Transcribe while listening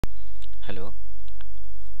Hello.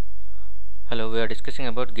 We are discussing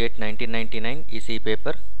about GATE 1999 ECE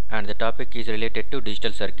paper, and the topic is related to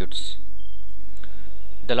digital circuits.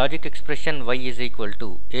 The logic expression y is equal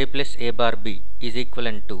to a plus a bar b is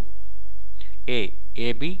equivalent to a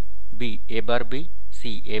b, b a bar b,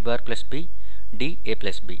 c a bar plus b, d a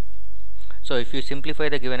plus b. So if you simplify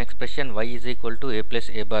the given expression y is equal to a plus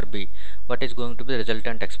a bar b, what is going to be the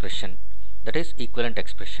resultant expression? That is equivalent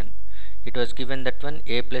expression. It was given that one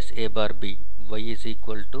a plus a bar b, y is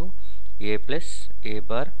equal to a plus a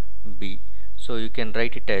bar b. So you can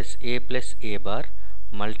write it as a plus a bar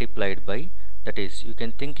multiplied by, that is, you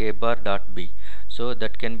can think a bar dot b, so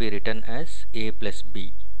that can be written as a plus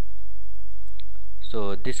b.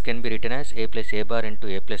 So this can be written as a plus a bar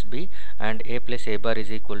into a plus b, and a plus a bar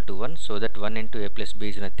is equal to 1, so that 1 into a plus b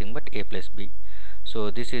is nothing but a plus b.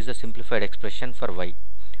 So this is the simplified expression for y.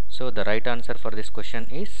 So the right answer for this question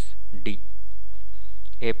is D,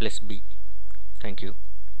 a plus b. Thank you.